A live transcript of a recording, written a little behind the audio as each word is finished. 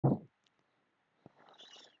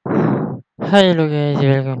Hello guys,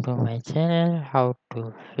 welcome to my channel. How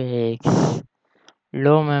to fix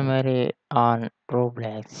low memory on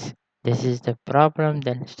Roblox. This is the problem.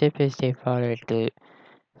 Then step by step follow to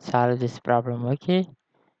solve this problem. Okay.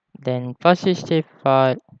 Then first step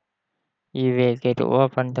for you will get to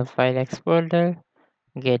open the file explorer.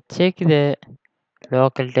 Get check the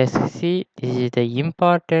local disk C. This is the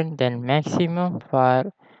important. Then maximum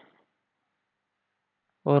for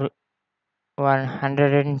or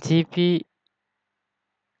 100 GB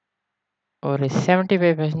or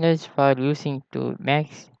 75% for using to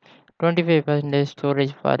max 25%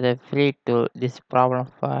 storage for the free tool. This problem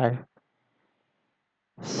for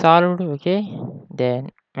solved. Okay, then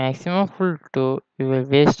maximum full to you will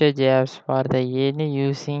wastage apps for the any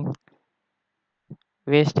using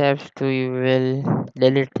waste apps to you will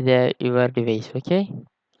delete the your device. Okay,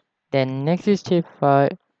 then next step for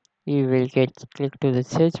you will get click to the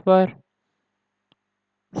search bar,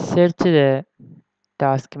 search the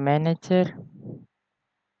task manager.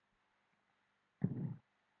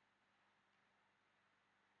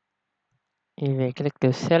 You will click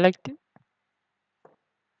to select.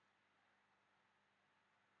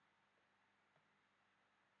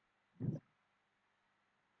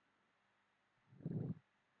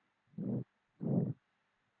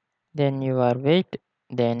 Then you are wait.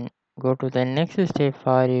 Then go to the next step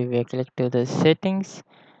for you will click to the settings,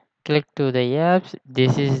 click to the apps.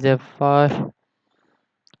 This is the for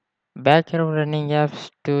background running apps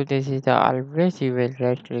too. This is the always you will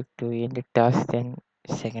right click to end the task. Then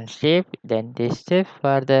second step. Then this step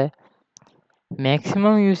for the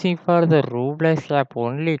maximum using for the Roblox app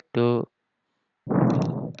only to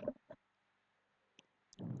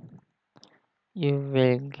you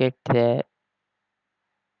will get the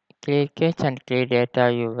clear cache and clear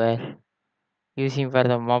data you were using for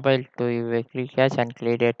the mobile to you will clear cache and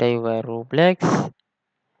clear data you were Roblox.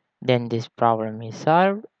 Then this problem is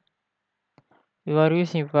solved. You are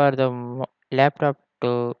using for the laptop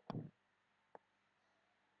to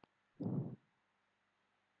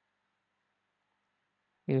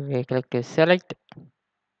you will click to select,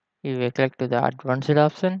 you will click to the advanced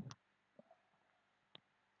option.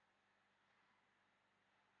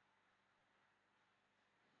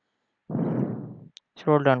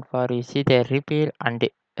 Scroll down for you see the repair and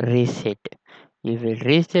reset. You will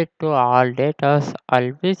reset to all data.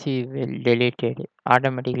 Always you will delete it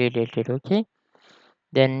automatically deleted. Okay.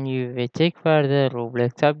 Then you will check for the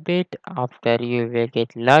Roblox update. After you will get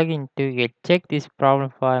login to get check this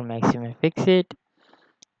problem for maximum fix it.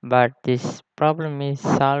 But this problem is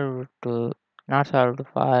solved to not solved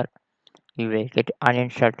for you will get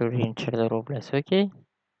uninstall to reinstall the Roblox. Okay.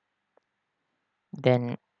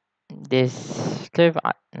 Then this step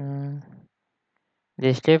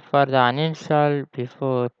this step for the uninstall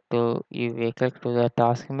before to you will click to the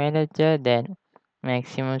task manager, then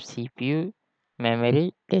maximum CPU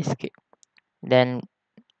memory disk, then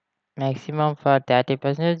maximum for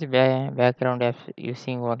 30% background apps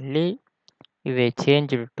using only you will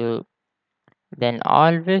change it to, then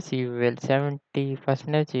always you will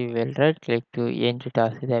 70% you will right click to end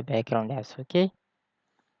task the background apps. Okay,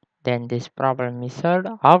 then this problem is solved.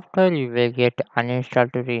 After you will get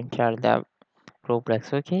uninstall to reinstall the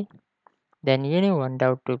Roblox. Okay, then anyone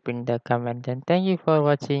doubt to pin the comment, then thank you for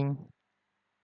watching.